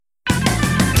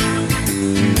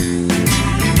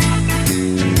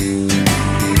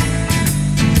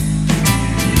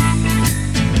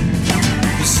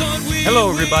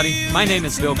Hello, everybody. My name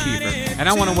is Bill Kiefer, and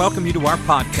I want to welcome you to our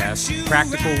podcast,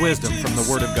 Practical Wisdom from the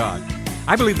Word of God.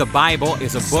 I believe the Bible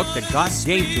is a book that God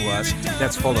gave to us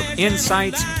that's full of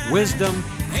insights, wisdom,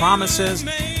 promises,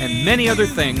 and many other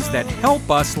things that help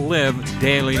us live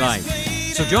daily life.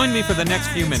 So join me for the next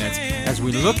few minutes as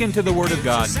we look into the Word of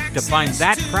God to find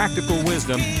that practical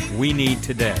wisdom we need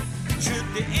today. Should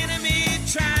the enemy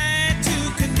try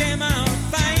to condemn our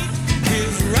fight,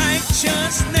 His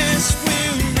righteousness will reign.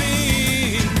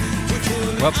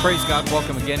 Well, praise God.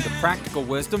 Welcome again to Practical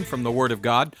Wisdom from the Word of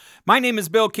God. My name is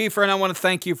Bill Kiefer, and I want to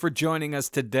thank you for joining us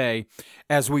today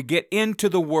as we get into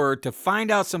the Word to find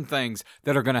out some things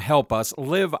that are going to help us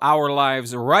live our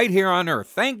lives right here on earth.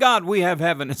 Thank God we have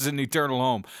heaven as an eternal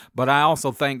home, but I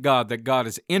also thank God that God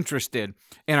is interested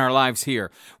in our lives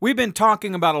here. We've been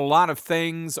talking about a lot of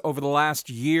things over the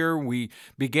last year. We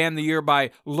began the year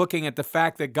by looking at the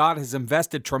fact that God has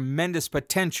invested tremendous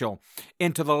potential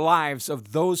into the lives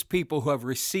of those people who have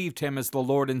received Him as the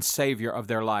Lord and Savior of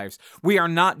their lives. We are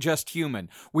not just human.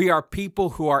 We are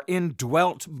people who are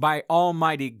indwelt by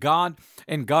Almighty God,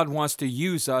 and God wants to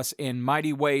use us in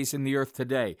mighty ways in the earth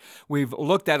today. We've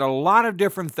looked at a lot of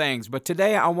different things, but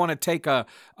today I want to take a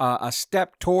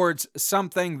step towards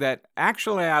something that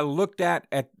actually I looked at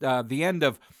the end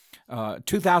of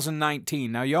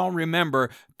 2019. Now, y'all remember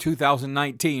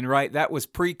 2019, right? That was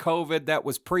pre-COVID. That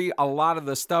was pre a lot of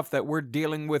the stuff that we're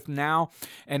dealing with now.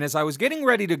 And as I was getting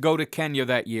ready to go to Kenya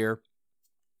that year,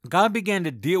 God began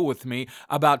to deal with me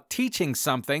about teaching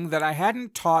something that I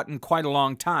hadn't taught in quite a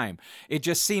long time. It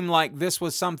just seemed like this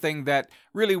was something that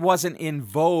really wasn't in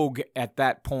vogue at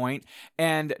that point.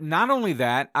 And not only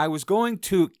that, I was going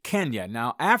to Kenya.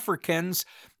 Now, Africans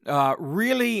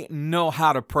really know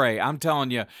how to pray. I'm telling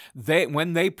you,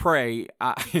 when they pray,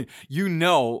 you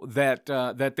know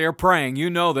that they're praying.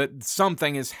 You know that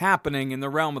something is happening in the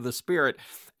realm of the Spirit.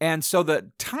 And so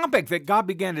the topic that God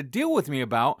began to deal with me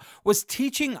about was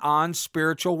teaching on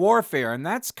spiritual warfare. And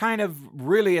that's kind of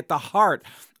really at the heart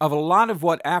of a lot of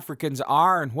what Africans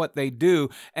are and what they do.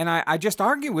 And I just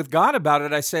argued with God about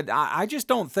it. I said, I just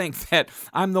don't think that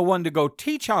I'm the one to go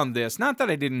teach on this. Not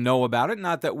that I didn't know about it,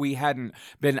 not that we hadn't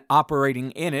been operating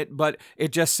in it, but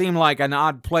it just seemed like an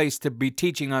odd place to be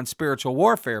teaching on spiritual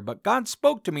warfare. But God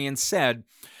spoke to me and said,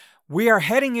 we are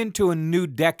heading into a new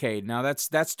decade. Now,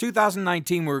 that's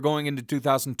 2019. We're going into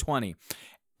 2020.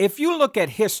 If you look at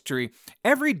history,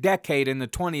 every decade in the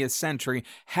 20th century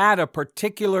had a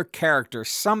particular character,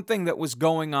 something that was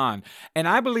going on. And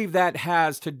I believe that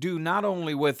has to do not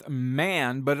only with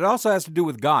man, but it also has to do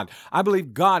with God. I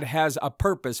believe God has a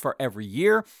purpose for every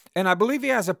year, and I believe He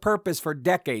has a purpose for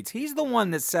decades. He's the one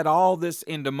that set all this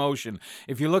into motion.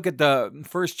 If you look at the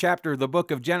first chapter of the book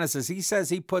of Genesis, He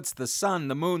says He puts the sun,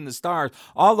 the moon, the stars,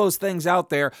 all those things out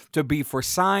there to be for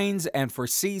signs and for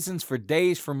seasons, for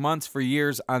days, for months, for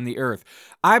years on the earth.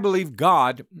 I believe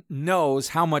God knows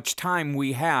how much time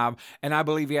we have, and I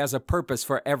believe He has a purpose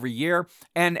for every year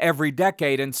and every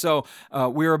decade. And so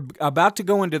we're about to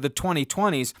go into the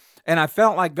 2020s, and I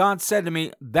felt like God said to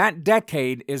me, that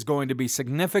decade is going to be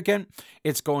significant.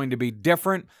 It's going to be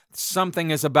different. Something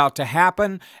is about to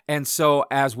happen. And so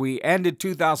as we ended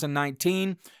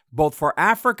 2019, both for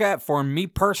Africa, for me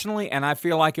personally, and I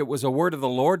feel like it was a word of the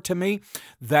Lord to me,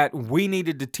 that we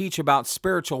needed to teach about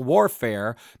spiritual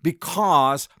warfare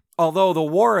because although the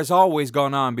war has always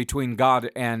gone on between God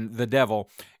and the devil,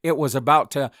 it was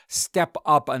about to step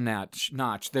up a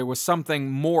notch. There was something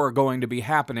more going to be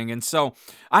happening. And so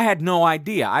I had no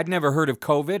idea. I'd never heard of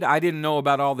COVID. I didn't know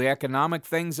about all the economic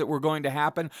things that were going to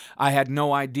happen. I had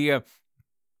no idea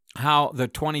how the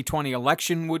 2020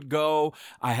 election would go.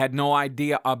 I had no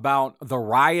idea about the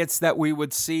riots that we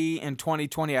would see in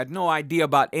 2020. I had no idea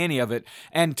about any of it.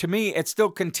 And to me, it still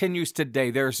continues today.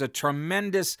 There's a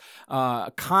tremendous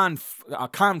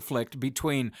conflict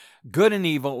between good and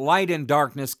evil, light and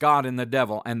darkness, God and the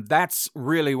devil. And that's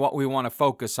really what we want to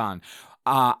focus on.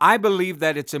 I believe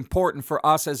that it's important for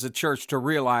us as a church to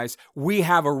realize we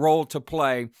have a role to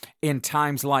play in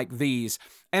times like these.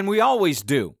 And we always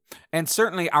do. And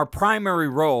certainly our primary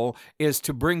role is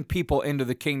to bring people into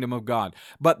the kingdom of God.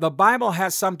 But the Bible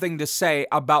has something to say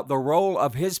about the role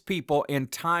of His people in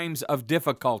times of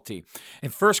difficulty.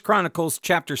 In 1 Chronicles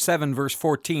chapter 7, verse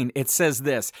 14, it says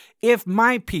this, "If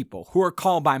my people who are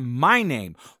called by my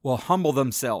name will humble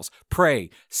themselves, pray,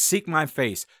 seek my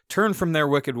face, turn from their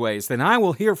wicked ways, then I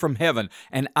will hear from heaven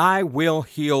and I will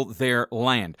heal their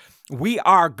land." We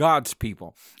are God's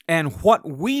people. And what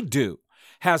we do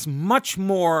has much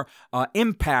more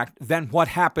impact than what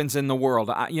happens in the world.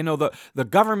 The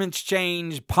governments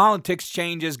change, politics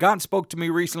changes. God spoke to me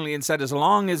recently and said, as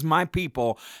long as my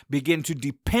people begin to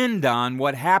depend on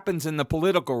what happens in the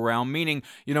political realm, meaning,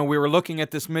 we were looking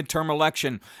at this midterm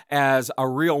election as a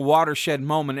real watershed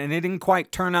moment, and it didn't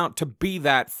quite turn out to be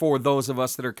that for those of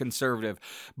us that are conservative.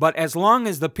 But as long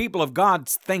as the people of God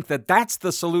think that that's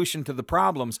the solution to the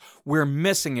problems, we're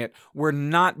missing it. We're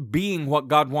not being what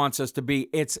God wants us to be.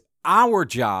 It's our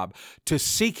job to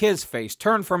seek His face,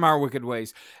 turn from our wicked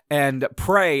ways, and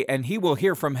pray, and He will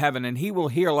hear from heaven, and He will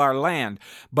heal our land.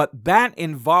 But that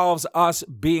involves us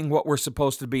being what we're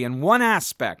supposed to be. And one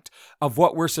aspect of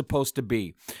what we're supposed to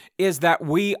be is that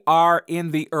we are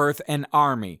in the earth an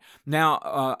army.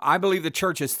 Now, I believe the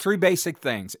church is three basic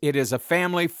things. It is a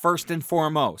family, first and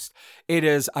foremost. It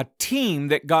is a team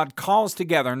that God calls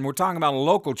together, and we're talking about a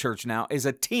local church now, is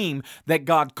a team that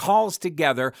God calls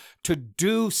together to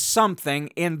do something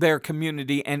in their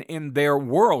community and in their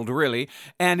world, really.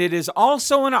 And it is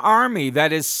also an army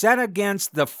that is set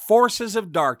against the forces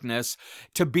of darkness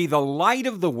to be the light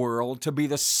of the world, to be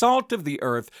the salt of the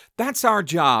earth. That's our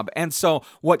job. And so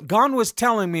what God was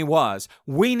telling me was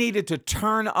we needed to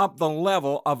turn up the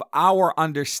level of our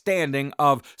understanding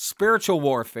of spiritual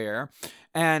warfare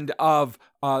and of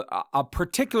a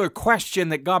particular question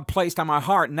that God placed on my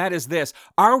heart, and that is this: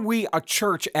 are we a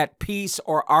church at peace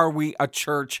or are we a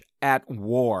church at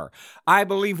war? I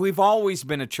believe we've always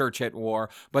been a church at war,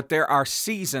 but there are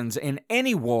seasons in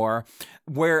any war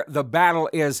where the battle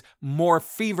is more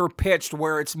fever-pitched,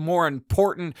 where it's more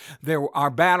important. There are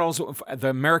battles,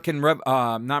 the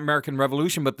not American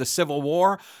Revolution, but the Civil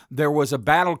War. There was a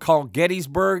battle called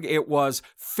Gettysburg. It was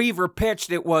fever-pitched.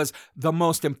 It was the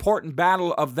most important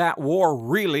battle of that war,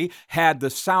 really. Had the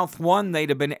South won, they'd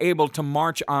have been able to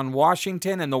march on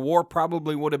Washington, and the war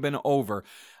probably would have been over.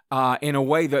 In a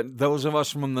way that those of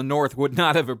us from the North would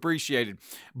not have appreciated.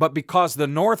 But because the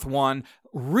North won,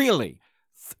 really,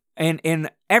 and in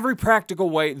every practical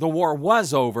way, the war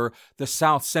was over, the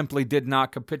South simply did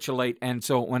not capitulate, and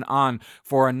so it went on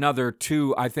for another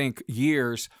 2, I think,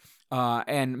 years.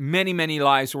 And many, many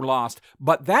lives were lost.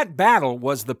 But that battle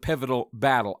was the pivotal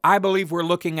battle. I believe we're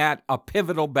looking at a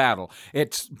pivotal battle.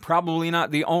 It's probably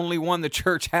not the only one the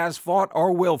church has fought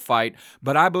or will fight,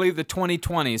 but I believe the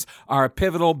 2020s are a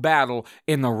pivotal battle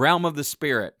in the realm of the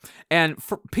Spirit. And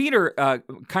Peter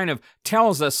kind of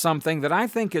tells us something that I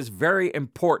think is very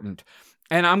important.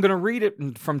 And I'm going to read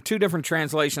it from two different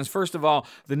translations. First of all,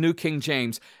 the New King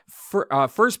James. 1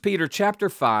 Peter chapter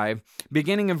 5,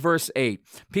 beginning in verse 8,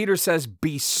 Peter says,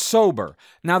 be sober.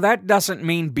 Now, that doesn't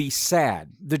mean be sad.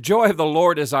 The joy of the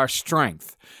Lord is our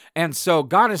strength. And so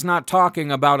God is not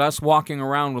talking about us walking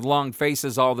around with long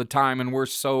faces all the time and we're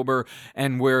sober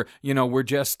and we're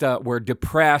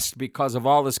depressed because of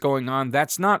all this going on.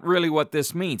 That's not really what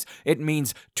this means. It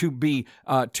means to be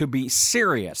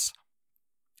serious.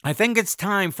 I think it's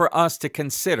time for us to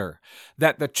consider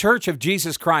that the Church of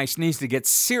Jesus Christ needs to get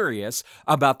serious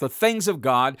about the things of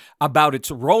God, about its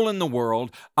role in the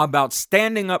world, about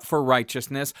standing up for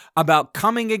righteousness, about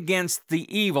coming against the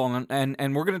evil.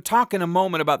 And we're going to talk in a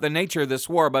moment about the nature of this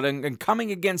war, but in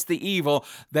coming against the evil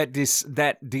that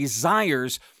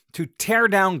desires to tear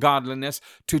down godliness,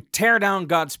 to tear down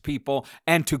God's people,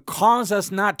 and to cause us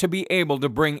not to be able to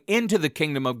bring into the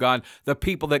kingdom of God the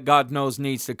people that God knows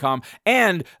needs to come.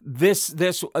 And this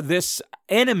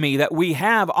enemy that we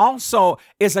have also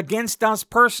is against us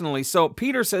personally. So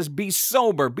Peter says, be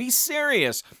sober, be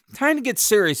serious. Time to get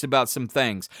serious about some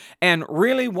things. And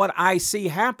really what I see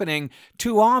happening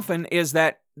too often is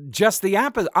that just the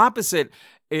opposite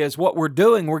is what we're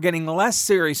doing. We're getting less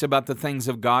serious about the things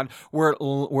of God.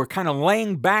 We're kind of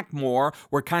laying back more.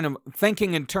 We're kind of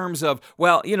thinking in terms of,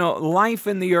 life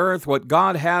in the earth, what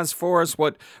God has for us,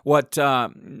 what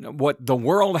the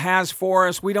world has for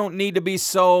us. We don't need to be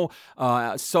so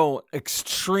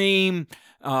extreme.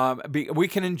 We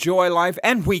can enjoy life,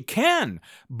 and we can,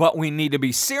 but we need to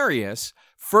be serious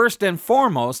first and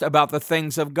foremost about the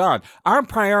things of God. Our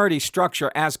priority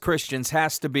structure as Christians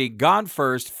has to be God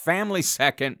first, family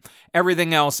second,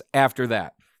 everything else after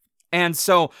that. And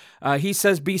so he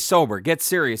says, be sober, get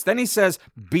serious. Then he says,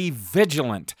 be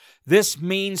vigilant. This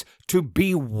means to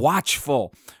be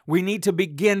watchful. We need to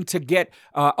begin to get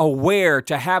aware,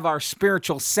 to have our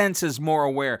spiritual senses more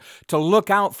aware, to look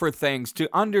out for things, to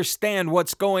understand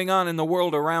what's going on in the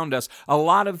world around us. A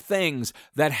lot of things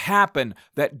that happen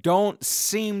that don't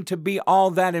seem to be all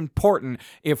that important.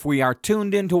 If we are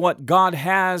tuned into what God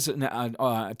has,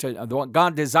 to what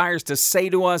God desires to say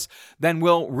to us, then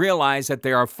we'll realize that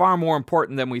they are far more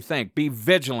important than we think. Be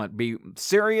vigilant, be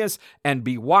serious, and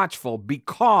be watchful,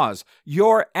 because because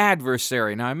your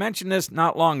adversary. Now, I mentioned this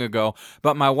not long ago,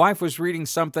 but my wife was reading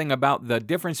something about the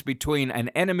difference between an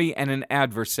enemy and an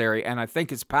adversary, and I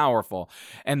think it's powerful.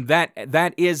 And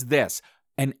that is this: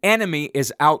 an enemy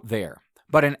is out there,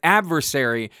 but an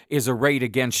adversary is arrayed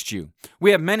against you.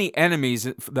 We have many enemies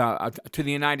to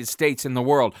the United States and the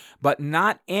world, but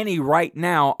not any right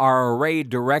now are arrayed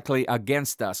directly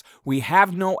against us. We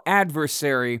have no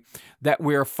adversary that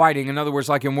we're fighting. In other words,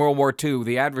 like in World War II,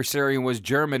 the adversary was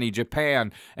Germany,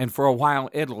 Japan, and for a while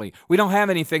Italy. We don't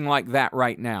have anything like that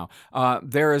right now.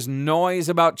 There is noise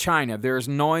about China. There's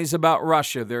noise about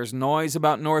Russia. There's noise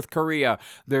about North Korea.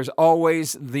 There's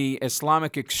always the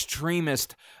Islamic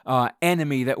extremist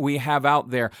enemy that we have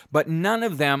out there, but none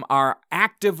of them are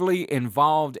actively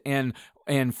involved in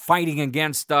fighting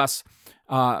against us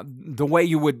the way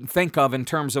you would think of in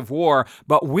terms of war.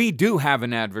 But we do have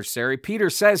an adversary. Peter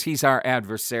says he's our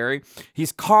adversary.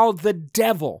 He's called the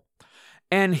devil,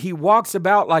 and he walks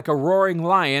about like a roaring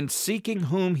lion, seeking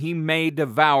whom he may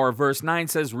devour. Verse 9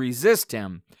 says, resist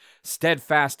him,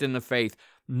 steadfast in the faith,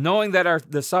 knowing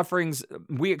that the sufferings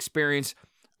we experience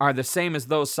are the same as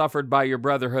those suffered by your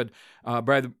brotherhood,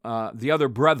 the other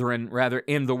brethren, rather,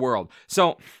 in the world.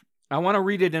 So I want to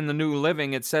read it in the New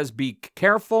Living. It says, be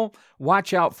careful,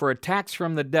 watch out for attacks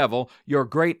from the devil, your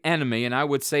great enemy, and I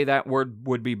would say that word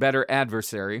would be better,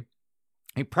 adversary.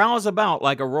 He prowls about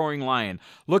like a roaring lion,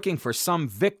 looking for some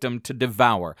victim to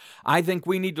devour. I think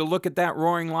we need to look at that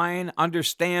roaring lion,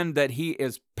 understand that he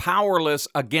is powerless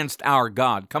against our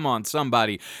God. Come on,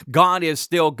 somebody. God is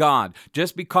still God.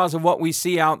 Just because of what we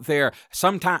see out there,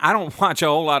 sometimes I don't watch a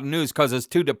whole lot of news because it's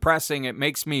too depressing. It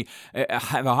makes me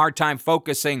have a hard time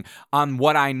focusing on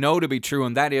what I know to be true,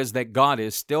 and that is that God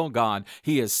is still God.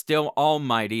 He is still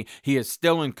almighty. He is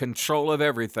still in control of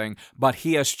everything, but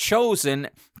he has chosen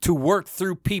to work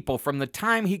through people from the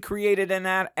time he created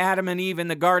Adam and Eve in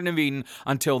the Garden of Eden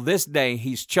until this day.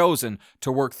 He's chosen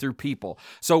to work through people.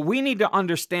 So we need to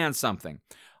understand something.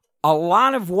 A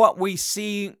lot of what we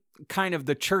see kind of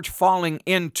the church falling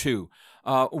into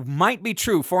might be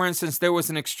true. For instance, there was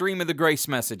an Extreme of the Grace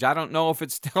message. I don't know if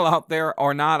it's still out there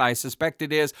or not. I suspect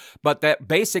it is, but that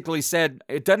basically said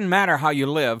it doesn't matter how you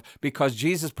live because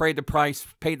Jesus paid the price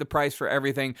for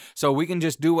everything, so we can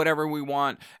just do whatever we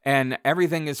want and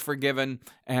everything is forgiven,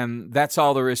 and that's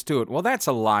all there is to it. Well, that's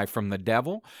a lie from the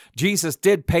devil. Jesus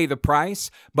did pay the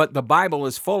price, but the Bible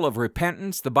is full of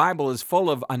repentance. The Bible is full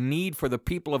of a need for the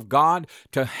people of God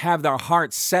to have their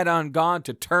hearts set on God,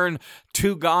 to turn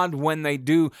to God when they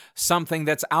do something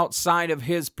that's outside of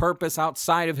his purpose,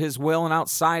 outside of his will, and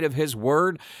outside of his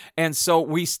word. And so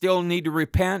we still need to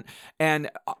repent. And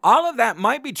all of that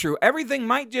might be true. Everything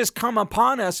might just come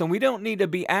upon us, and we don't need to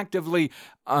be actively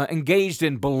engaged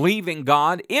in believing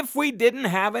God if we didn't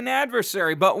have an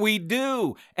adversary. But we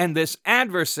do. And this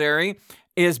adversary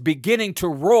is beginning to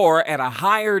roar at a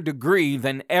higher degree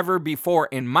than ever before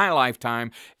in my lifetime,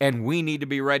 and we need to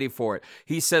be ready for it.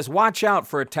 He says, watch out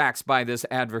for attacks by this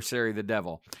adversary, the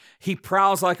devil. He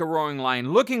prowls like a roaring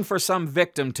lion, looking for some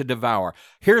victim to devour.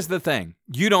 Here's the thing.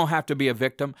 You don't have to be a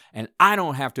victim, and I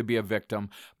don't have to be a victim,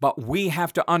 but we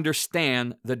have to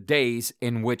understand the days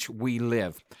in which we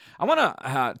live. I want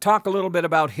to talk a little bit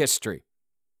about history.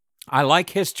 I like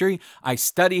history. I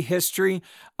study history.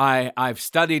 I've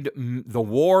studied the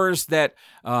wars that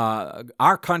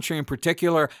our country in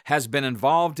particular has been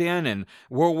involved in, and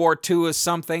World War II is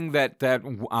something that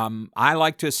I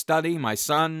like to study. My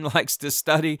son likes to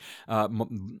study.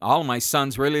 All of my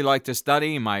sons really like to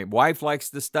study. My wife likes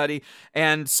to study.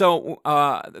 And so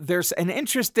there's an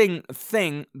interesting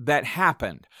thing that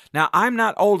happened. Now, I'm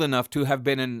not old enough to have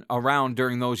been around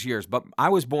during those years, but I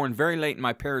was born very late in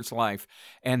my parents' life,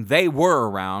 and they were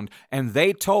around, and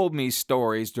they told me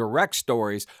stories, direct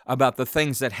stories about the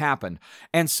things that happened.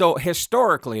 And so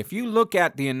historically, if you look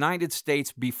at the United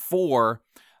States before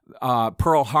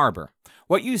Pearl Harbor,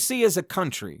 what you see is a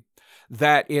country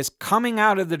that is coming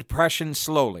out of the Depression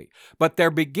slowly, but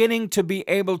they're beginning to be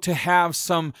able to have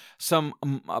some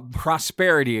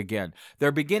prosperity again.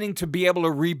 They're beginning to be able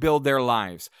to rebuild their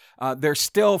lives. They're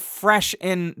still fresh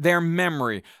in their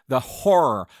memory, the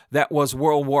horror that was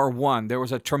World War I. There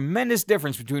was a tremendous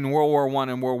difference between World War I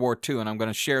and World War II, and I'm going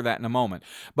to share that in a moment.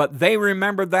 But they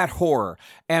remembered that horror.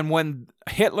 And when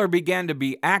Hitler began to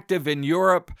be active in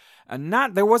Europe,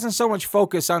 there wasn't so much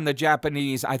focus on the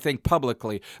Japanese, I think,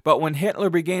 publicly, but when Hitler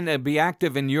began to be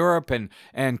active in Europe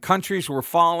and countries were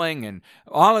falling and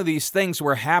all of these things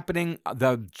were happening,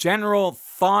 the general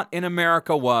thought in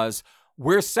America was,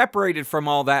 We're separated from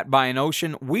all that by an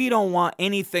ocean. We don't want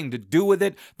anything to do with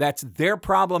it. That's their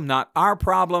problem, not our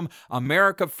problem.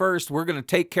 America first. We're going to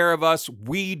take care of us.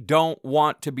 We don't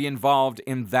want to be involved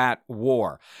in that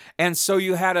war. And so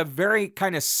you had a very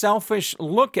kind of selfish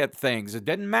look at things. It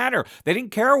didn't matter. They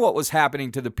didn't care what was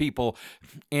happening to the people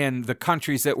in the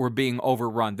countries that were being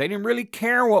overrun. They didn't really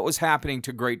care what was happening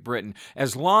to Great Britain.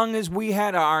 As long as we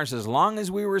had ours, as long as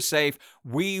we were safe,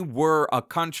 we were a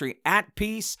country at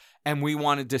peace, and we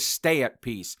wanted to stay at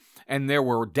peace. And there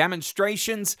were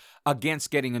demonstrations against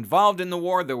getting involved in the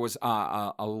war. There was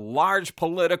a large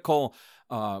political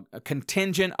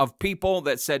contingent of people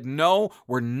that said, no,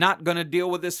 we're not going to deal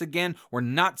with this again. We're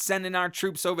not sending our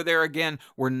troops over there again.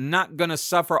 We're not going to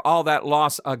suffer all that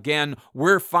loss again.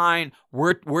 We're fine.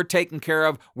 We're taken care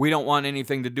of. We don't want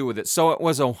anything to do with it. So it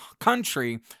was a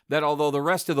country that, although the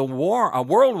rest of the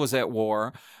world was at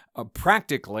war,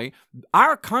 practically,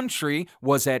 our country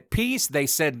was at peace. They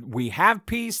said, we have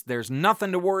peace. There's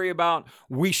nothing to worry about.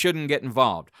 We shouldn't get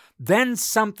involved. Then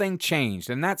something changed,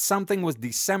 and that something was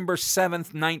December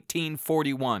 7th,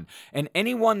 1941. And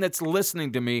anyone that's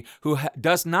listening to me who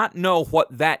does not know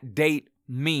what that date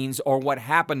means or what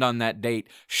happened on that date,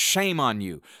 shame on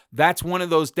you. That's one of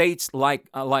those dates like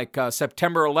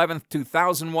September 11th,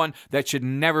 2001 that should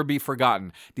never be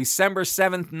forgotten. December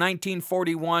 7th,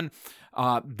 1941,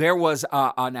 there was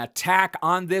an attack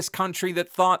on this country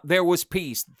that thought there was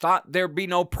peace, thought there'd be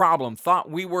no problem, thought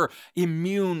we were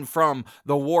immune from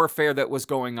the warfare that was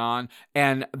going on.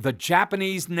 And the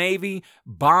Japanese Navy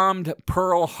bombed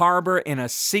Pearl Harbor in a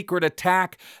secret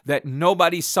attack that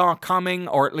nobody saw coming,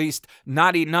 or at least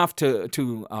not enough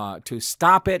to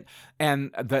stop it.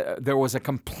 And there was a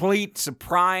complete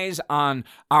surprise on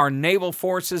our naval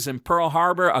forces in Pearl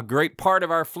Harbor. A great part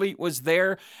of our fleet was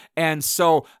there. And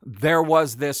so there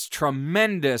was this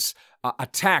tremendous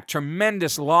attack,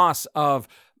 tremendous loss of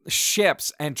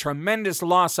ships, and tremendous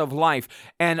loss of life.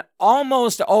 And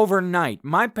almost overnight,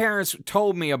 my parents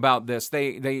told me about this.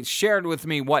 They shared with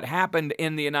me what happened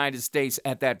in the United States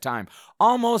at that time.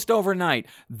 Almost overnight,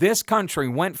 this country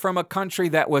went from a country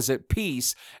that was at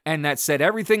peace and that said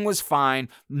everything was fine,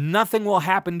 nothing will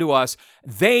happen to us.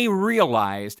 They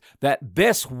realized that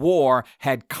this war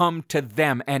had come to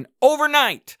them, and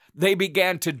overnight, they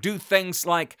began to do things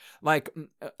like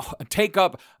take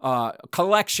up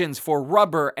collections for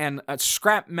rubber and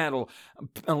scrap metal.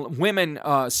 Women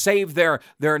saved their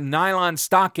nylon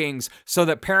stockings so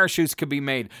that parachutes could be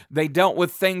made. They dealt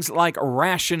with things like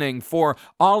rationing. For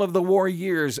all of the war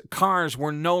years, cars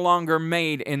were no longer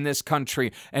made in this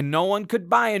country, and no one could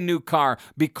buy a new car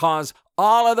because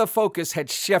all of the focus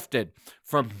had shifted.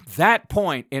 From that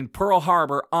point in Pearl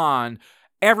Harbor on,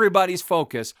 everybody's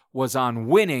focus was on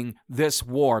winning this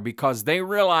war, because they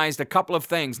realized a couple of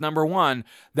things. Number one,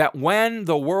 that when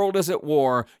the world is at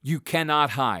war, you cannot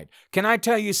hide. Can I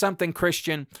tell you something,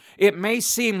 Christian? It may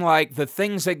seem like the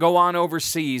things that go on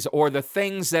overseas, or the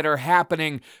things that are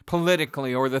happening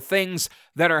politically, or the things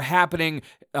that are happening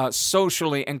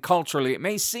socially and culturally, it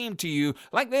may seem to you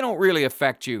like they don't really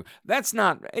affect you. It's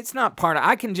not part of,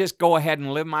 I can just go ahead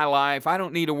and live my life. I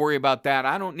don't need to worry about that.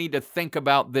 I don't need to think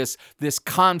about this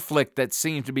conflict that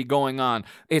seems to be going on.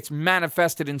 It's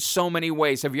manifested in so many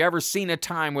ways. Have you ever seen a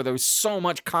time where there was so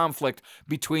much conflict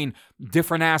between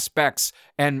different aspects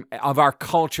and of our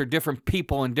culture, different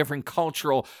people in different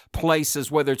cultural places,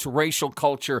 whether it's racial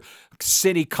culture,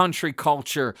 city, country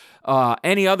culture,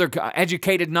 any other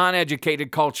educated,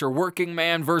 non-educated culture, working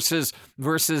man versus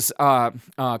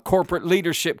corporate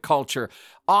leadership culture.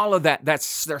 All of that,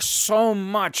 there's so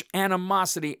much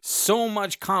animosity, so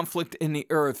much conflict in the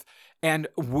earth. And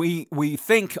we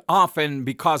think often,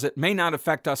 because it may not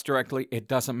affect us directly, it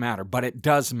doesn't matter, but it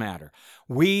does matter.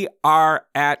 We are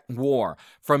at war.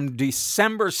 From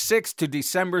December 6th to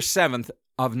December 7th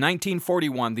of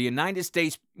 1941, the United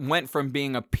States went from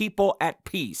being a people at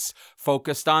peace,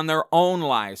 focused on their own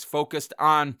lives, focused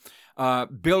on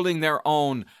building their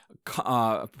own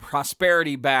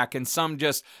prosperity back, and some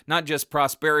just not just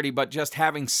prosperity, but just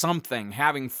having something,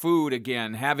 having food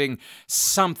again, having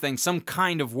something, some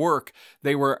kind of work.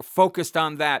 They were focused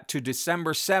on that to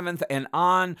December 7th and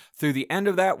on through the end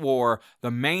of that war. The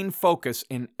main focus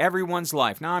in everyone's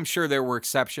life. Now, I'm sure there were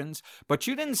exceptions, but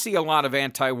you didn't see a lot of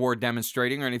anti-war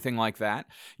demonstrating or anything like that.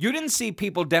 You didn't see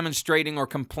people demonstrating or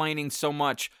complaining so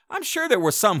much. I'm sure there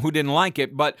were some who didn't like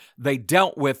it, but they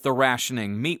dealt with the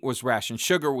rationing. Meat was rationed,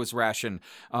 sugar was rationed,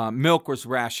 milk was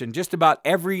rationed. Just about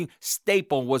every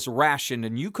staple was rationed,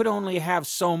 and you could only have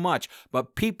so much.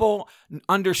 But people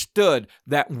understood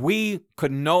that we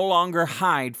could no longer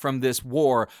hide from this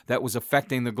war that was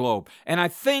affecting the globe. And I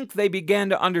think they began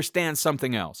to understand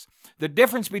something else. The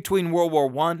difference between World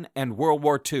War I and World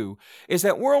War II is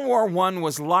that World War I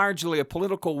was largely a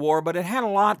political war, but it had a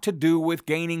lot to do with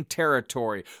gaining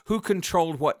territory, who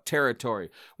controlled what territory.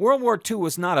 World War II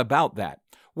was not about that.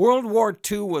 World War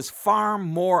II was far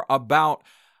more about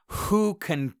who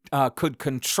could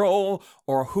control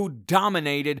or who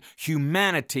dominated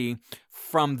humanity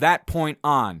from that point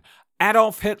on.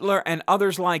 Adolf Hitler and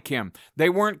others like him, they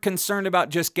weren't concerned about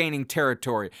just gaining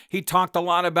territory. He talked a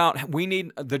lot about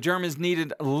the Germans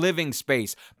needed living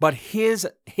space, but his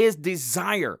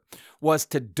desire was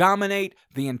to dominate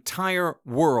the entire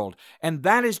world. And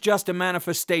that is just a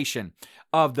manifestation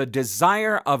of the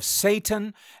desire of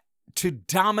Satan to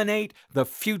dominate the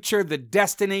future, the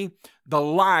destiny, the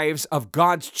lives of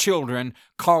God's children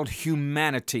called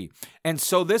humanity. And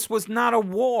so this was not a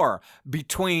war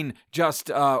between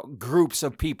just groups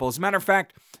of people. As a matter of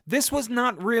fact, this was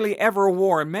not really ever a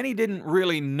war, and many didn't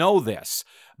really know this.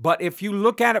 But if you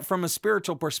look at it from a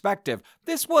spiritual perspective,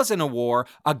 this wasn't a war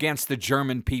against the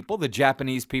German people, the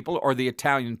Japanese people, or the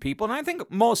Italian people. And I think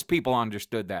most people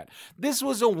understood that. This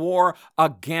was a war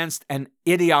against an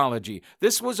ideology.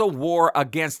 This was a war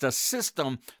against a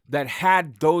system that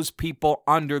had those people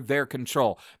under their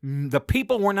control. The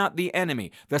people were not the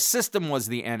enemy. The system was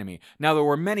the enemy. Now, there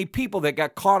were many people that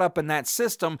got caught up in that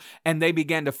system, and they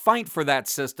began to fight for that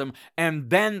system,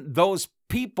 and then those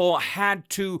people had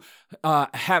to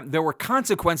there were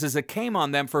consequences that came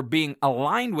on them for being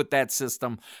aligned with that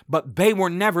system, but they were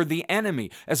never the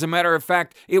enemy. As a matter of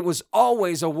fact, it was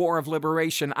always a war of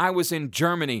liberation. I was in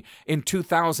Germany in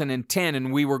 2010,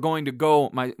 and we were going to go,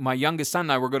 my youngest son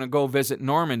and I were going to go visit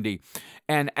Normandy.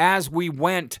 And as we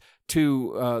went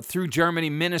through Germany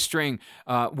ministering,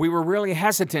 we were really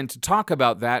hesitant to talk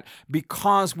about that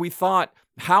because we thought,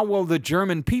 how will the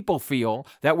German people feel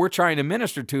that we're trying to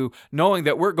minister to, knowing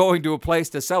that we're going to a place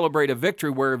to celebrate a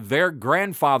victory where their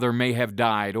grandfather may have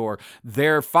died or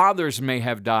their fathers may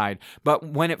have died? But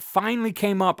when it finally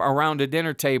came up around a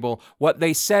dinner table, what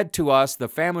they said to us, the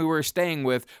family we were staying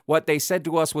with, what they said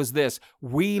to us was this: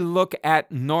 we look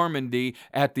at Normandy,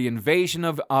 at the invasion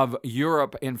of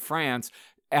Europe in France,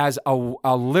 as a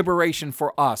liberation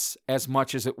for us as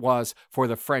much as it was for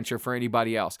the French or for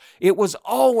anybody else. It was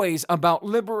always about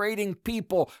liberating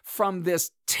people from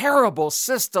this terrible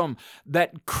system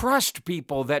that crushed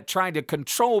people, that tried to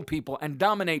control people and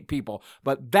dominate people.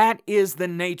 But that is the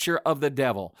nature of the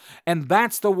devil. And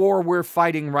that's the war we're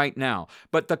fighting right now.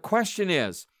 But the question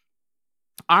is,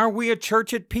 are we a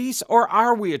church at peace or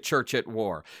are we a church at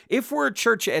war? If we're a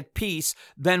church at peace,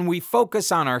 then we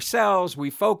focus on ourselves, we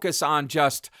focus on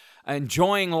just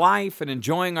enjoying life and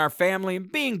enjoying our family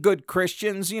and being good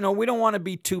Christians. You know, we don't want to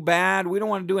be too bad. We don't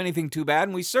want to do anything too bad,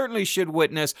 and we certainly should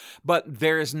witness, but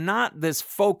there's not this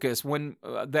focus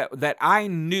that I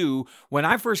knew when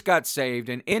I first got saved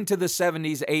and into the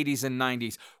 70s, 80s, and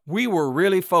 90s. We were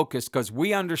really focused because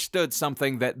we understood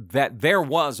something that there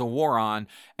was a war on,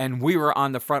 and we were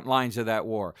on the front lines of that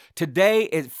war. Today,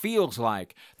 it feels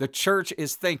like the church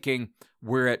is thinking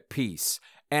we're at peace.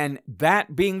 And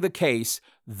that being the case,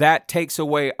 that takes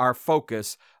away our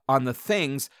focus on the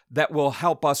things that will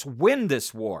help us win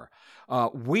this war.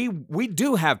 We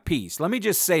do have peace. Let me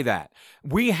just say that.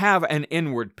 We have an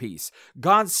inward peace.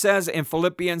 God says in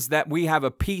Philippians that we have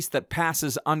a peace that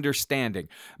passes understanding.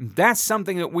 That's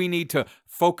something that we need to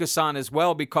focus on as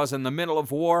well, because in the middle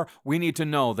of war, we need to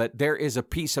know that there is a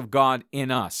peace of God in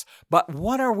us. But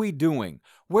what are we doing?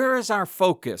 Where is our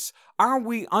focus? Are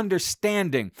we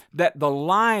understanding that the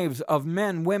lives of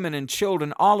men, women, and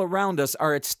children all around us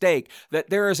are at stake, that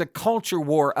there is a culture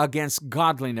war against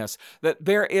godliness, that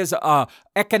there is an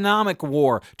economic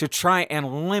war to try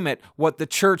and limit what the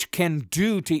church can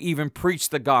do to even preach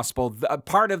the gospel?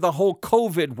 Part of the whole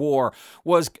COVID war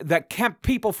was that kept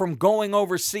people from going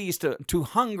overseas to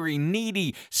hungry,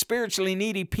 needy, spiritually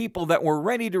needy people that were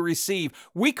ready to receive.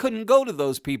 We couldn't go to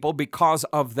those people because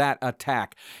of that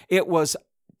attack. It was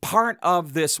part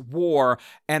of this war,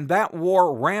 and that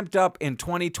war ramped up in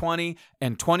 2020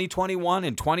 and 2021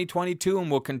 and 2022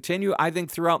 and will continue, I think,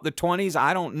 throughout the 20s.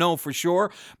 I don't know for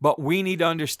sure, but we need to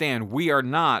understand we are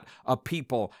not a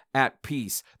people at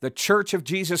peace. The Church of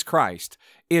Jesus Christ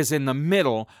is in the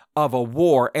middle of a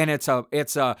war, and it's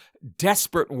a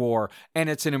desperate war, and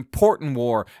it's an important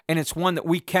war, and it's one that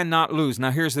we cannot lose. Now,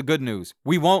 here's the good news.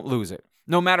 We won't lose it.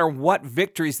 No matter what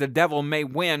victories the devil may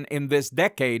win in this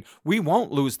decade, we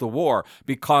won't lose the war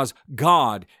because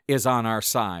God is on our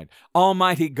side.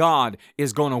 Almighty God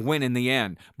is going to win in the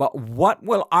end. But what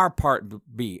will our part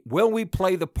be? Will we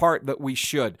play the part that we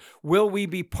should? Will we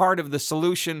be part of the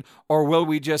solution, or will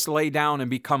we just lay down and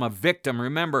become a victim?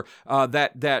 Remember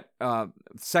that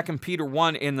 2 Peter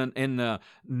 1 in the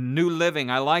New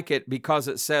Living, I like it because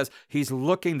it says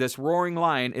this roaring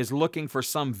lion is looking for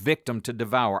some victim to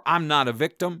devour. I'm not a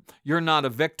victim. You're not a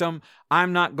victim. I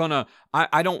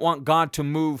don't want God to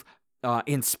move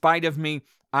in spite of me.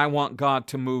 I want God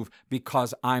to move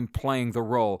because I'm playing the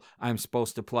role I'm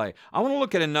supposed to play. I want to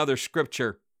look at another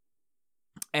scripture,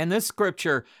 and this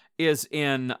scripture is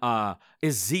in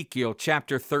Ezekiel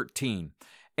chapter 13.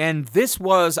 And this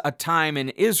was a time in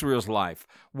Israel's life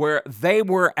where they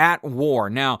were at war.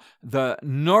 Now, the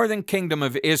northern kingdom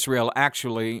of Israel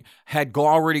actually had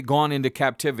already gone into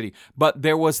captivity, but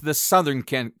there was the southern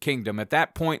kingdom. At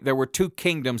that point, there were two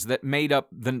kingdoms that made up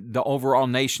the overall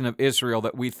nation of Israel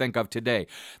that we think of today.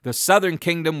 The southern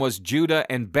kingdom was Judah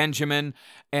and Benjamin,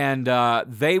 and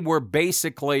they were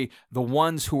basically the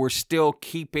ones who were still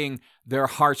keeping their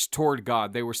hearts toward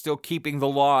God. They were still keeping the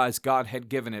law as God had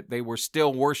given it. They were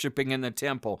still worshiping in the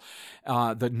temple.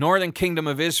 The northern kingdom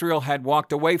of Israel had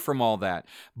walked away from all that,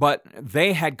 but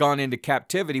they had gone into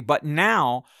captivity. But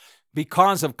now,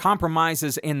 because of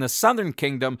compromises in the southern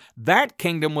kingdom, that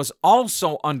kingdom was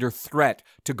also under threat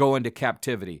to go into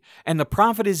captivity. And the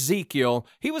prophet Ezekiel,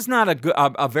 he was not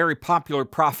a very popular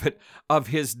prophet of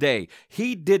his day.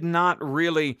 He didn't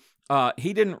really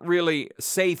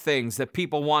say things that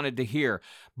people wanted to hear,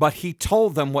 but he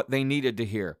told them what they needed to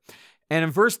hear. And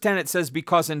in verse 10 it says,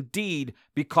 because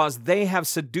they have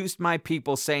seduced my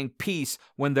people, saying peace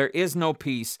when there is no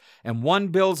peace, and one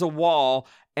builds a wall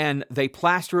and they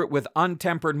plaster it with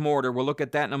untempered mortar. We'll look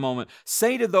at that in a moment.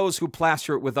 Say to those who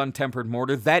plaster it with untempered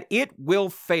mortar that it will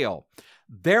fail.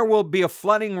 There will be a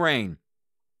flooding rain,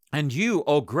 and you,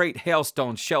 O great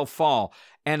hailstones, shall fall,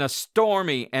 and a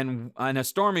stormy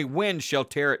wind shall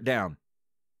tear it down.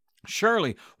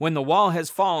 Surely, when the wall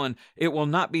has fallen, it will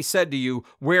not be said to you,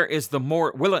 where is the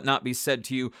mortar? Will it not be said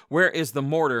to you, where is the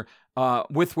mortar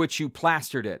with which you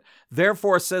plastered it?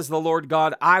 Therefore, says the Lord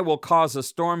God, I will cause a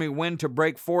stormy wind to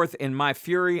break forth in my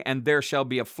fury, and there shall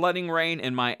be a flooding rain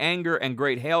in my anger, and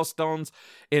great hailstones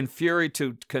in fury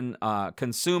to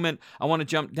consume it. I want to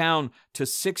jump down to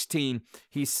 16.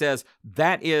 He says,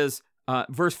 that is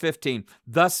verse 15,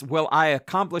 thus will I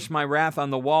accomplish my wrath on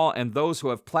the wall and those who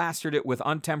have plastered it with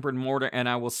untempered mortar, and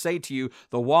I will say to you,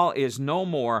 the wall is no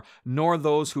more, nor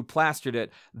those who plastered it.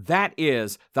 That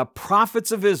is, the prophets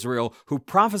of Israel who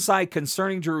prophesy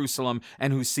concerning Jerusalem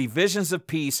and who see visions of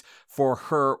peace for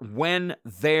her when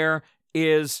there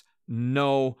is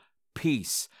no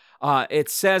peace. It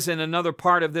says in another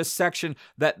part of this section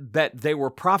that they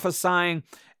were prophesying,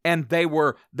 and they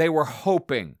were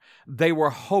hoping. They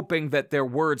were hoping that their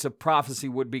words of prophecy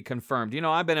would be confirmed. You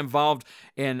know, I've been involved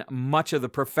in much of the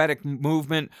prophetic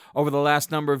movement over the last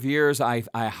number of years. I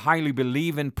highly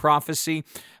believe in prophecy,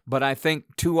 but I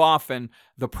think too often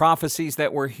the prophecies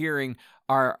that we're hearing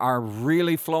are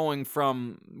really flowing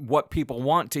from what people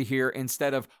want to hear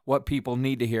instead of what people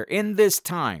need to hear. In this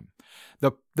time,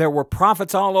 there were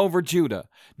prophets all over Judah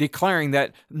declaring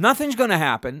that nothing's going to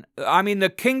happen. I mean, the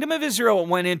kingdom of Israel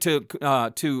went into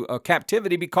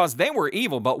captivity because they were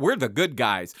evil, but we're the good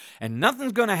guys, and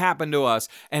nothing's going to happen to us.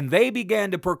 And they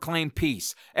began to proclaim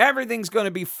peace. Everything's going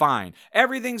to be fine.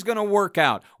 Everything's going to work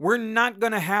out. We're not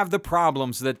going to have the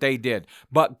problems that they did.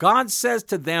 But God says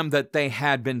to them that they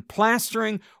had been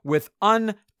plastering with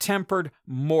untempered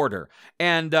mortar.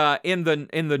 And in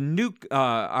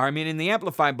the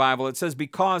Amplified Bible, it says,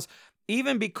 because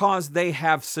they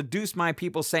have seduced my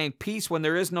people, saying peace when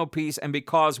there is no peace, and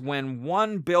because when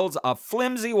one builds a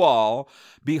flimsy wall,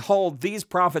 behold, these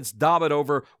prophets daub it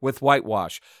over with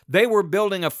whitewash. They were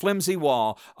building a flimsy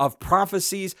wall of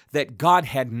prophecies that God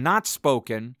had not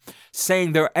spoken,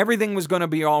 saying everything was going to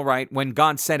be all right when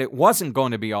God said it wasn't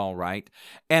going to be all right,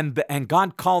 and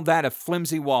God called that a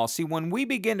flimsy wall. See, when we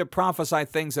begin to prophesy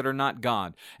things that are not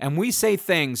God, and we say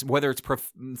things, whether it's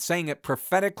saying it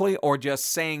prophetically or just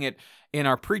saying it in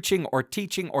our preaching or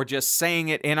teaching or just saying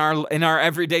it in our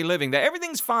everyday living, that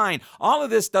everything's fine, all of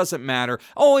this doesn't matter,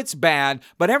 oh, it's bad,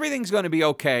 but everything's going to be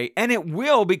okay, and it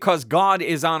will because God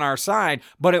is on our side,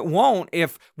 but it won't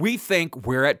if we think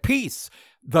we're at peace.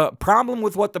 The problem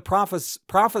with what the prophets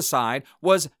prophesied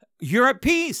was, you're at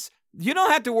peace. You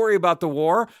don't have to worry about the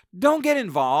war. Don't get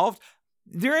involved.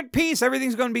 You're at peace.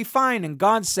 Everything's going to be fine. And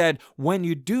God said, when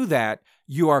you do that,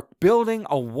 you are building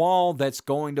a wall that's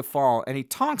going to fall. And he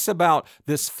talks about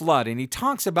this flood, and he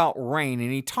talks about rain,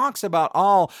 and he talks about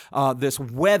all this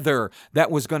weather that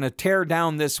was going to tear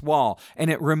down this wall. And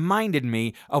it reminded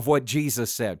me of what Jesus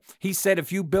said. He said,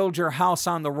 if you build your house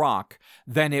on the rock,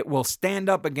 then it will stand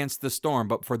up against the storm.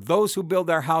 But for those who build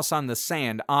their house on the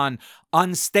sand, on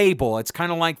unstable, it's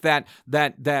kind of like that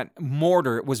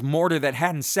mortar. It was mortar that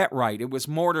hadn't set right. It was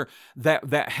mortar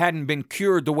that hadn't been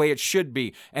cured the way it should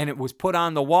be. And it was put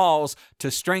on the walls to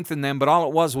strengthen them, but all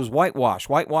it was whitewash.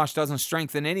 Whitewash doesn't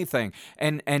strengthen anything.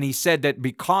 And he said that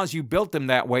because you built them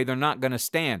that way, they're not going to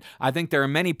stand. I think there are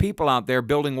many people out there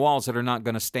building walls that are not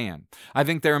going to stand. I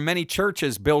think there are many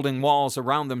churches building walls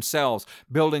around themselves,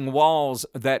 building walls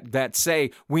that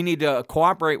say we need to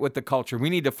cooperate with the culture. We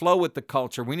need to flow with the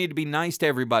culture. We need to be nice to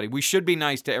everybody. We should be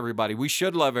nice to everybody. We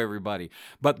should love everybody.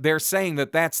 But they're saying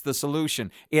that that's the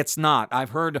solution. It's not.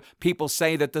 I've heard people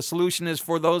say that the solution is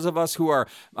for those of us who are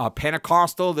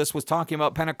Pentecostal. This was talking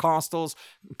about Pentecostals.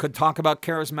 Could talk about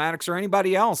charismatics or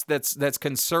anybody else that's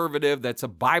conservative, that's a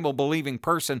Bible-believing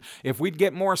person. If we'd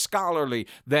get more scholarly,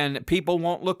 then people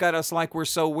won't look at us like we're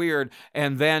so weird,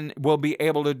 and then we'll be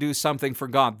able to do something for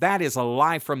God. That is a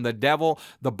lie from the devil.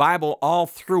 The Bible all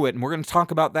through it, and we're going to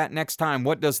talk about that next time.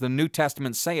 What does the New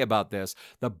Testament say about this?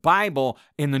 The Bible,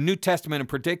 in the New Testament in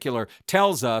particular,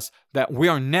 tells us that we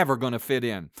are never going to fit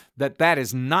in, that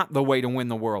is not the way to win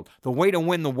the world. The way to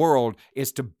win the world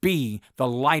is to be the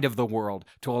light of the world,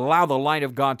 to allow the light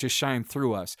of God to shine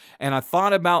through us. And I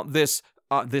thought about this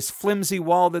flimsy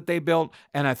wall that they built,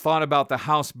 and I thought about the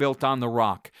house built on the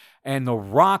rock. And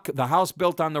the house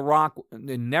built on the rock,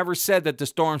 it never said that the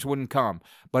storms wouldn't come,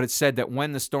 but it said that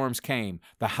when the storms came,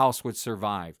 the house would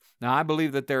survive. Now, I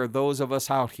believe that there are those of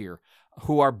us out here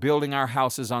who are building our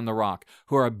houses on the rock,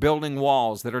 who are building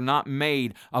walls that are not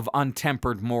made of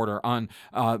untempered mortar,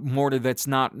 mortar that's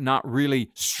not really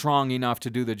strong enough to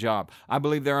do the job. I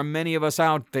believe there are many of us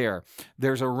out there.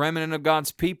 There's a remnant of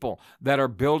God's people that are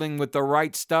building with the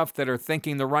right stuff, that are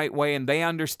thinking the right way, and they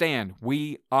understand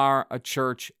we are a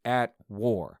church at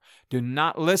war. Do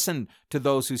not listen to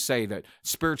those who say that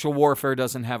spiritual warfare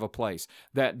doesn't have a place,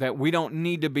 that we don't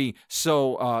need to be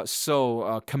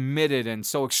so committed and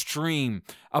so extreme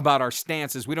about our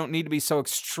stances. We don't need to be so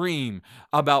extreme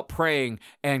about praying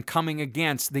and coming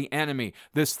against the enemy.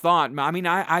 This thought,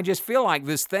 I just feel like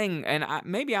this thing, and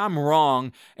maybe I'm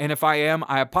wrong, and if I am,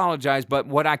 I apologize, but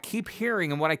what I keep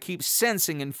hearing and what I keep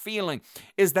sensing and feeling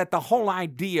is that the whole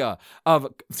idea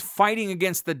of fighting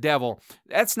against the devil,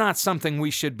 that's not something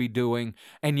we should be doing,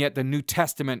 and yet the New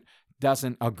Testament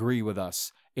doesn't agree with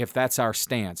us if that's our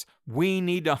stance. We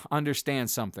need to understand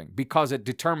something, because it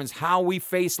determines how we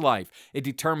face life. It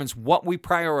determines what we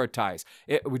prioritize.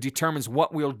 It determines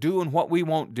what we'll do and what we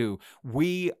won't do.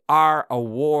 We are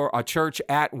a church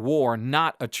at war,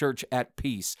 not a church at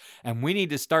peace. And we need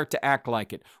to start to act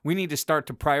like it. We need to start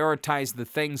to prioritize the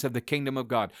things of the kingdom of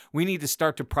God. We need to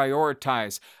start to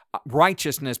prioritize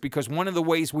righteousness, because one of the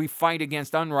ways we fight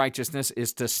against unrighteousness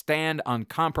is to stand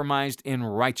uncompromised in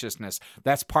righteousness.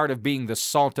 That's part of being the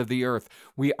salt of the earth.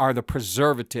 We are the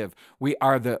preservative. We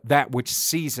are that which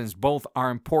seasons. Both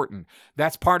are important.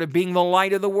 That's part of being the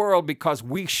light of the world, because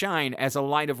we shine as a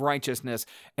light of righteousness.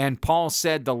 And Paul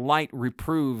said the light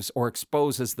reproves or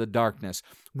exposes the darkness.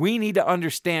 We need to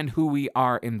understand who we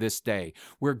are in this day.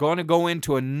 We're going to go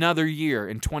into another year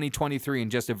in 2023 in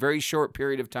just a very short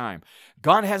period of time.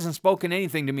 God hasn't spoken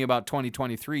anything to me about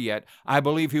 2023 yet. I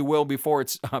believe He will before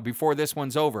this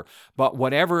one's over. But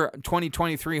whatever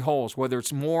 2023 holds, whether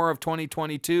it's more of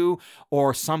 2022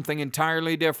 or something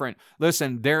entirely different,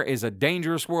 listen, there is a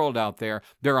dangerous world out there.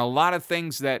 There are a lot of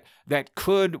things that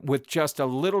could, with just a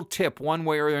little tip one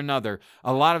way or another,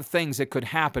 a lot of things that could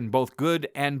happen, both good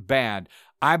and bad.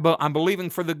 I'm believing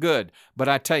for the good, but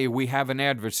I tell you, we have an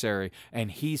adversary,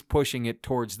 and he's pushing it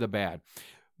towards the bad.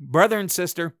 Brother and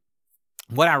sister,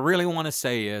 what I really want to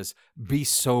say is be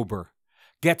sober.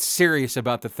 Get serious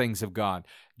about the things of God.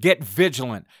 Get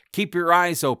vigilant. Keep your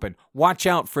eyes open. Watch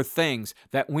out for things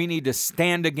that we need to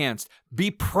stand against. Be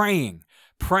praying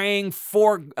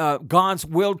for God's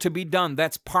will to be done.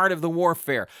 That's part of the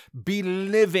warfare. Be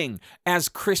living as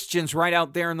Christians right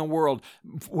out there in the world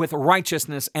with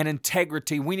righteousness and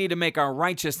integrity. We need to make our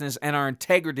righteousness and our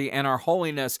integrity and our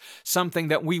holiness something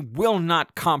that we will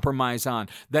not compromise on,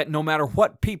 that no matter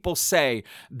what people say,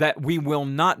 that we will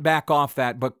not back off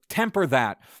that, but temper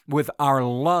that with our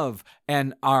love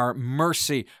and our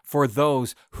mercy for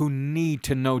those who need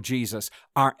to know Jesus.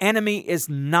 Our enemy is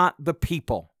not the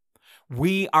people.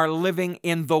 We are living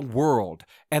in the world,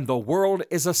 and the world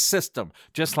is a system.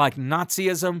 Just like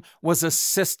Nazism was a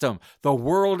system, the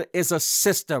world is a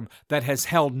system that has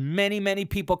held many, many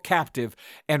people captive,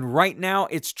 and right now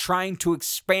it's trying to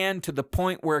expand to the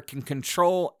point where it can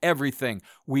control everything.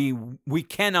 We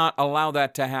cannot allow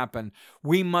that to happen.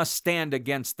 We must stand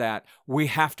against that. We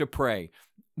have to pray.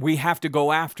 We have to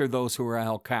go after those who are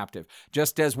held captive.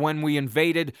 Just as when we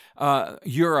invaded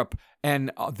Europe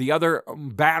and the other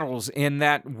battles in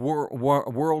that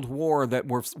world war that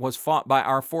was fought by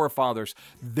our forefathers,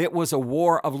 that was a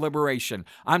war of liberation.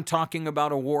 I'm talking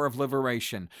about a war of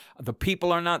liberation. The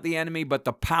people are not the enemy, but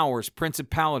the powers,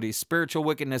 principalities, spiritual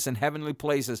wickedness in heavenly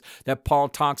places that Paul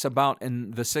talks about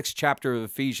in the 6th chapter of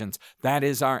Ephesians. That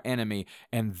is our enemy,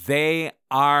 and they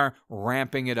are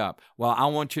ramping it up. Well, I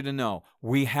want you to know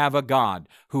we have a God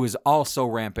who is also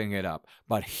ramping it up,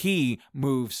 but He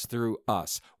moves through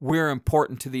us. We're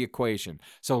important to the equation.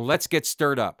 So let's get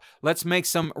stirred up. Let's make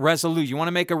some resolution. You want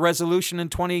to make a resolution in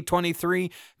 2023?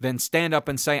 Then stand up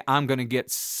and say, I'm going to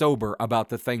get sober about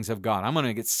the things of God. I'm going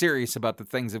to get serious about the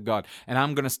things of God. And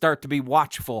I'm going to start to be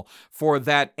watchful for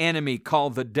that enemy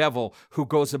called the devil, who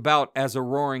goes about as a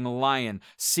roaring lion,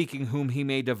 seeking whom he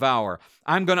may devour.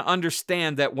 I'm going to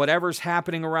understand that whatever's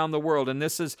happening around the world, and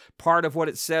this is part of what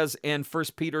it says in 1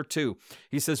 Peter 2,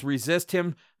 he says, resist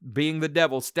him, being the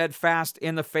devil, steadfast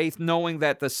in the faith, knowing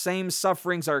that the same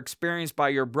sufferings are experienced by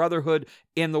your brotherhood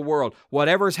in the world.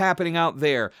 Whatever's happening out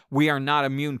there, we are not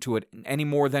immune to it any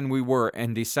more than we were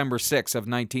in December 6th of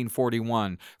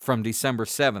 1941 from December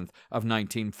 7th of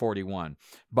 1941.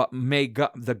 But may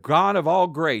God, the God of all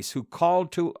grace, who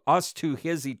called to us to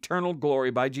His eternal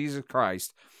glory by Jesus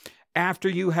Christ, after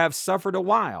you have suffered a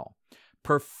while,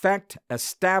 perfect,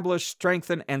 establish,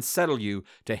 strengthen, and settle you.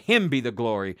 To Him be the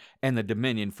glory and the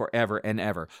dominion forever and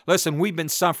ever. Listen, we've been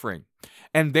suffering,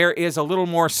 and there is a little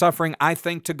more suffering, I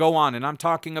think, to go on. And I'm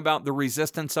talking about the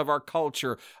resistance of our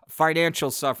culture,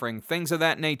 financial suffering, things of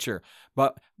that nature.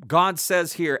 But God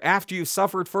says here, after you've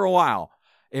suffered for a while,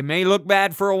 it may look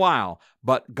bad for a while,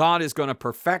 but God is going to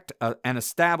perfect and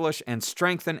establish and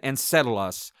strengthen and settle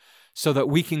us, so that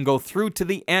we can go through to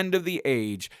the end of the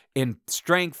age in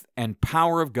strength and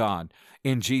power of God,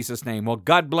 in Jesus' name. Well,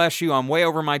 God bless you. I'm way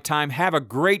over my time. Have a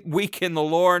great week in the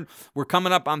Lord. We're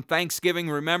coming up on Thanksgiving.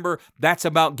 Remember, that's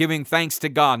about giving thanks to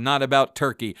God, not about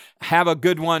turkey. Have a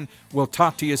good one. We'll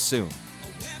talk to you soon.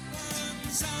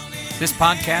 This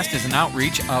podcast is an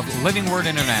outreach of Living Word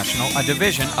International, a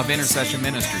division of Intercession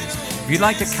Ministries. If you'd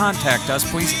like to contact us,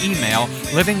 please email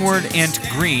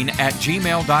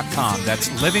livingwordintgreen@gmail.com. That's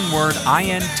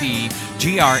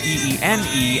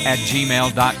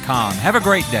livingwordintgreen@gmail.com. Have a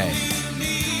great day.